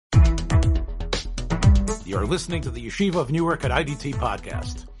You're listening to the Yeshiva of Newark at IDT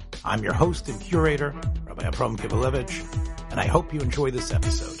podcast. I'm your host and curator, Rabbi Kibalevich, and I hope you enjoy this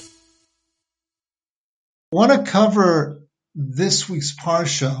episode. I want to cover this week's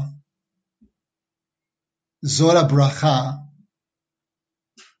Parsha, Zora Bracha,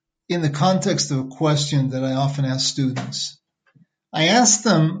 in the context of a question that I often ask students. I ask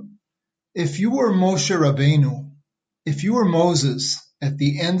them, if you were Moshe Rabbeinu, if you were Moses at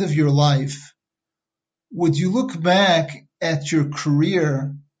the end of your life, would you look back at your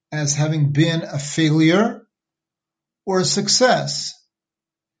career as having been a failure or a success?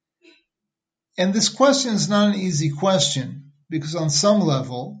 And this question is not an easy question because on some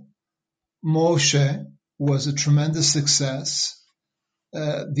level, Moshe was a tremendous success.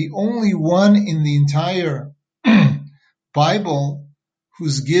 The only one in the entire Bible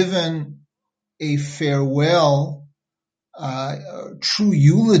who's given a farewell, true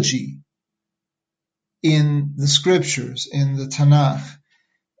eulogy in the scriptures, in the Tanakh.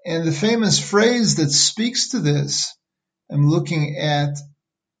 And the famous phrase that speaks to this, I'm looking at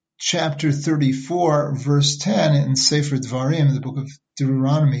chapter 34, verse 10 in Sefer Dvarim, the book of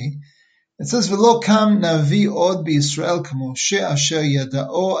Deuteronomy. It says, V'lo kam navi od b'Yisrael k'Moshe asher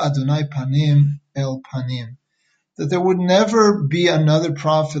yada'o Adonai panim el panim. That there would never be another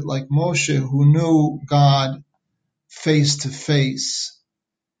prophet like Moshe who knew God face to face.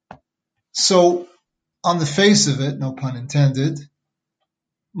 So, on the face of it, no pun intended,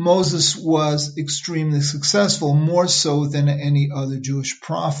 Moses was extremely successful, more so than any other Jewish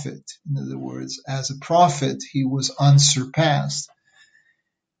prophet. In other words, as a prophet, he was unsurpassed.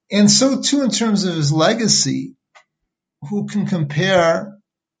 And so too in terms of his legacy, who can compare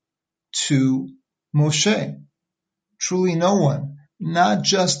to Moshe? Truly no one, not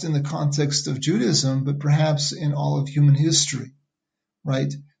just in the context of Judaism, but perhaps in all of human history,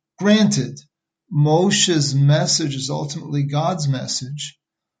 right? Granted, Moshe's message is ultimately God's message,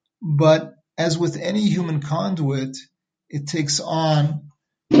 but as with any human conduit, it takes on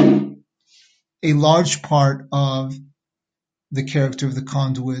a large part of the character of the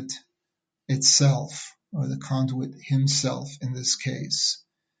conduit itself, or the conduit himself in this case.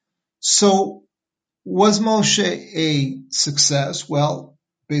 So, was Moshe a success? Well,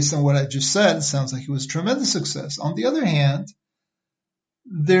 based on what I just said, it sounds like he was a tremendous success. On the other hand,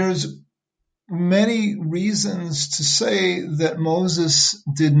 there's many reasons to say that Moses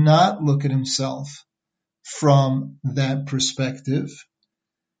did not look at himself from that perspective.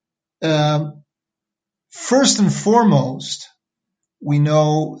 First and foremost, we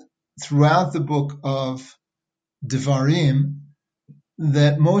know throughout the book of Devarim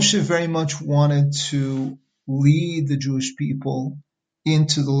that Moshe very much wanted to lead the Jewish people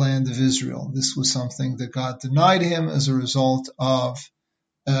into the land of Israel. This was something that God denied him as a result of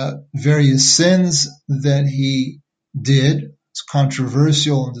various sins that he did. It's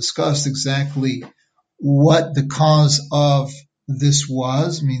controversial and discussed exactly what the cause of this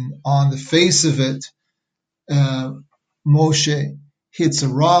was. I mean, on the face of it, Moshe hits a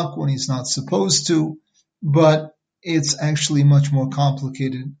rock when he's not supposed to, but it's actually much more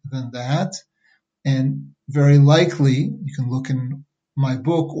complicated than that. And very likely, you can look in my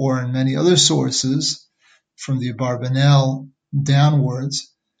book or in many other sources from the Abarbanel downwards,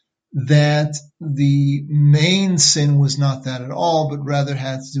 that the main sin was not that at all, but rather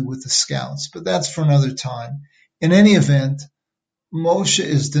had to do with the scouts. But that's for another time. In any event, Moshe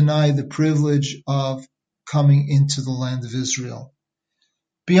is denied the privilege of coming into the land of Israel.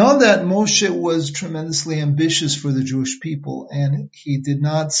 Beyond that, Moshe was tremendously ambitious for the Jewish people, and he did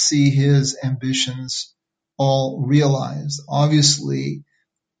not see his ambitions all realized. Obviously,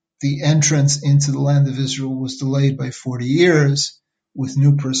 the entrance into the land of Israel was delayed by 40 years with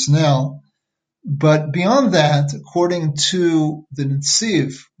new personnel. But beyond that, according to the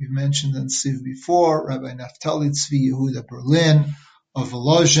Netziv, we've mentioned the Netziv before, Rabbi Naftali Tzvi Yehuda Berlin of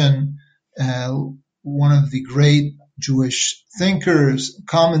Volozhin, one of the great Jewish thinkers,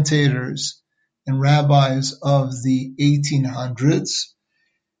 commentators, and rabbis of the 1800s.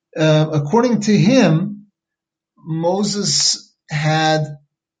 According to him, Moses had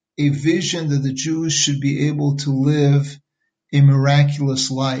a vision that the Jews should be able to live a miraculous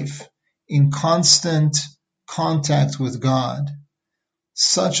life in constant contact with God.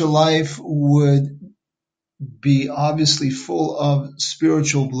 Such a life would be obviously full of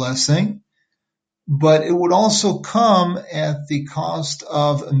spiritual blessing, but it would also come at the cost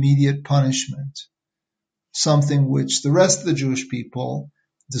of immediate punishment, something which the rest of the Jewish people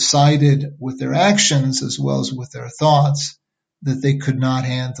decided with their actions as well as with their thoughts that they could not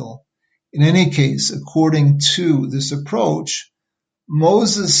handle. In any case, according to this approach,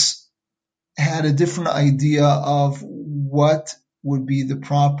 Moses had a different idea of what would be the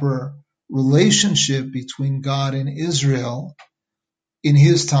proper relationship between God and Israel in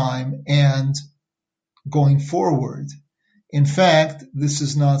his time and going forward. In fact, this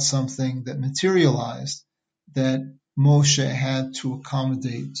is not something that materialized, that Moshe had to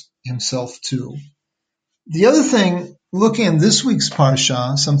accommodate himself to. The other thing, looking at this week's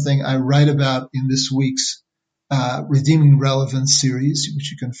Parsha, something I write about in this week's Redeeming Relevance series,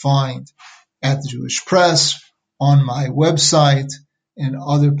 which you can find at the Jewish Press, on my website, and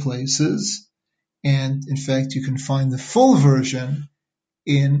other places. And in fact, you can find the full version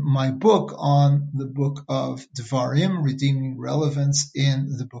in my book on the book of Devarim, Redeeming Relevance,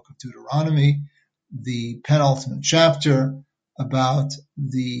 in the book of Deuteronomy, the penultimate chapter about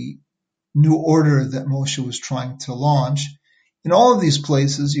the new order that Moshe was trying to launch. In all of these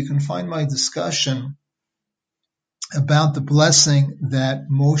places, you can find my discussion about the blessing that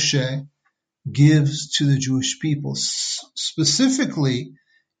Moshe gives to the Jewish people, specifically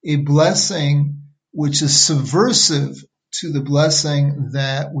a blessing which is subversive to the blessing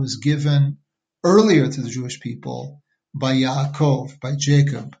that was given earlier to the Jewish people by Yaakov, by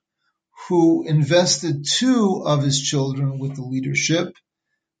Jacob, who invested 2 of his children with the leadership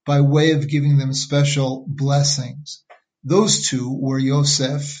by way of giving them special blessings. Those 2 were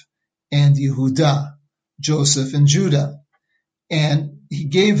Yosef and Yehuda, Joseph and Judah. And he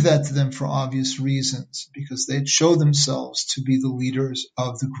gave that to them for obvious reasons, because they'd show themselves to be the leaders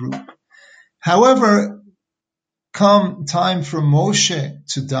of the group. However, come time for Moshe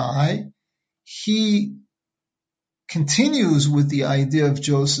to die, he continues with the idea of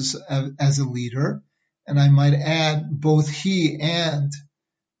Joseph as a leader. And I might add, both he and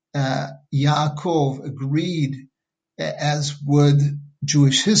Yaakov agreed, as would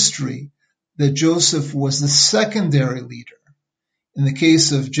Jewish history, that Joseph was the secondary leader. In the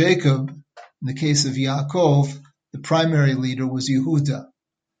case of Jacob, in the case of Yaakov, the primary leader was Yehuda.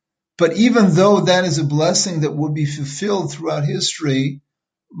 But even though that is a blessing that would be fulfilled throughout history,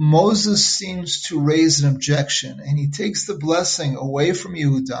 Moses seems to raise an objection, and he takes the blessing away from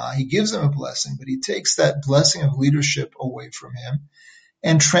Yehuda. He gives him a blessing, but he takes that blessing of leadership away from him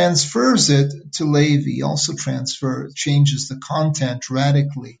and transfers it to Levi. He also changes the content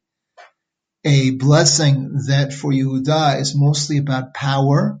radically. A blessing that for Yehuda is mostly about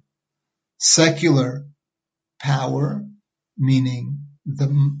power, secular power, meaning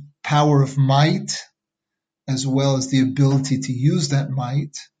the power of might, as well as the ability to use that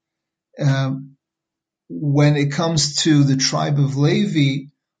might. When it comes to the tribe of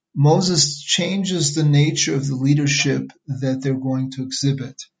Levi, Moses changes the nature of the leadership that they're going to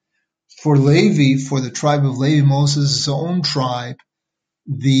exhibit. For Levi, for the tribe of Levi, Moses' own tribe,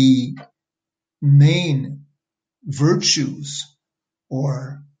 the main virtues,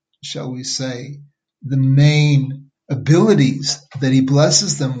 or shall we say, the main abilities that he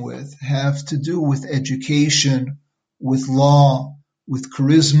blesses them with, have to do with education, with law, with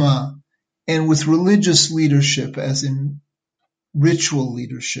charisma, and with religious leadership, as in ritual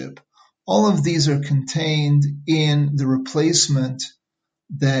leadership. All of these are contained in the replacement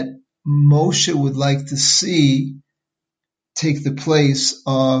that Moshe would like to see take the place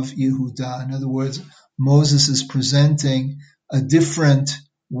of Yehuda. In other words, Moses is presenting a different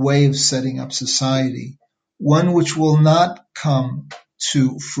way of setting up society, one which will not come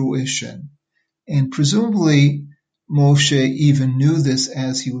to fruition. And presumably, Moshe even knew this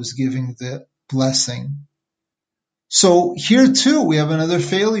as he was giving the blessing. So here too, we have another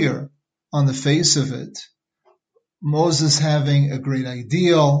failure on the face of it. Moses having a great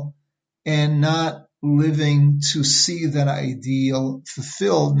ideal and not living to see that ideal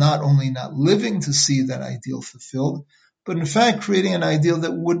fulfilled, not only not living to see that ideal fulfilled, but in fact creating an ideal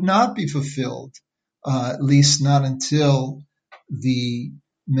that would not be fulfilled, at least not until the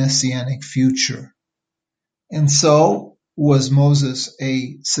messianic future. And so, was Moses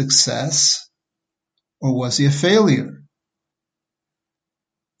a success, or was he a failure?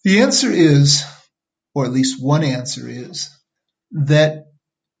 The answer is, or at least one answer is, that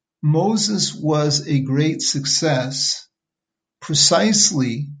Moses was a great success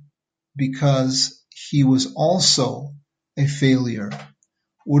precisely because he was also a failure.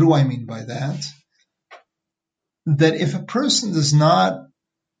 What do I mean by that? That if a person does not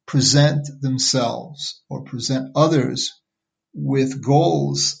present themselves or present others with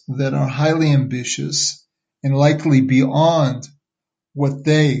goals that are highly ambitious and likely beyond what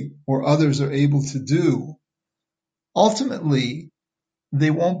they or others are able to do, ultimately they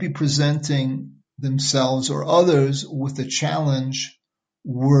won't be presenting themselves or others with a challenge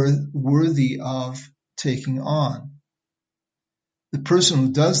worthy of taking on. the person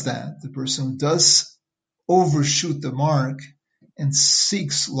who does that, the person who does overshoot the mark and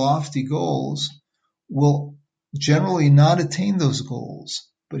seeks lofty goals, will generally not attain those goals,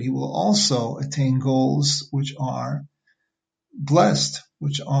 but he will also attain goals which are blessed,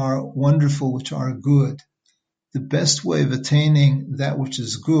 which are wonderful, which are good. The best way of attaining that which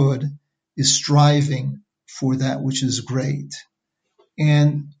is good is striving for that which is great.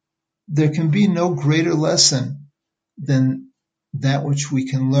 And there can be no greater lesson than that which we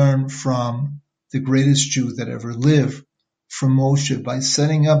can learn from the greatest Jew that ever lived, from Moshe, by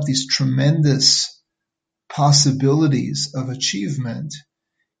setting up these tremendous possibilities of achievement.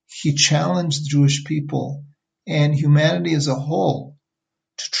 He challenged the Jewish people and humanity as a whole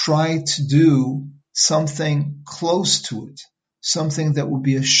to try to do something close to it, something that would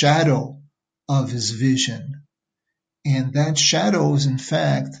be a shadow of his vision. And that shadow is, in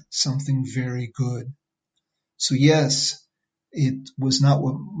fact, something very good. So yes, it was not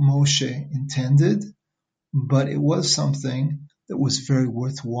what Moshe intended, but it was something that was very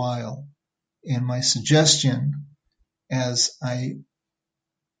worthwhile. And my suggestion as I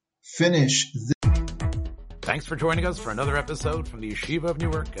finish this. Thanks for joining us for another episode from the Yeshiva of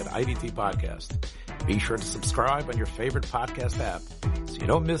Newark at IDT Podcast. Be sure to subscribe on your favorite podcast app so you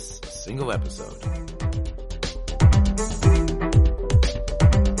don't miss a single episode.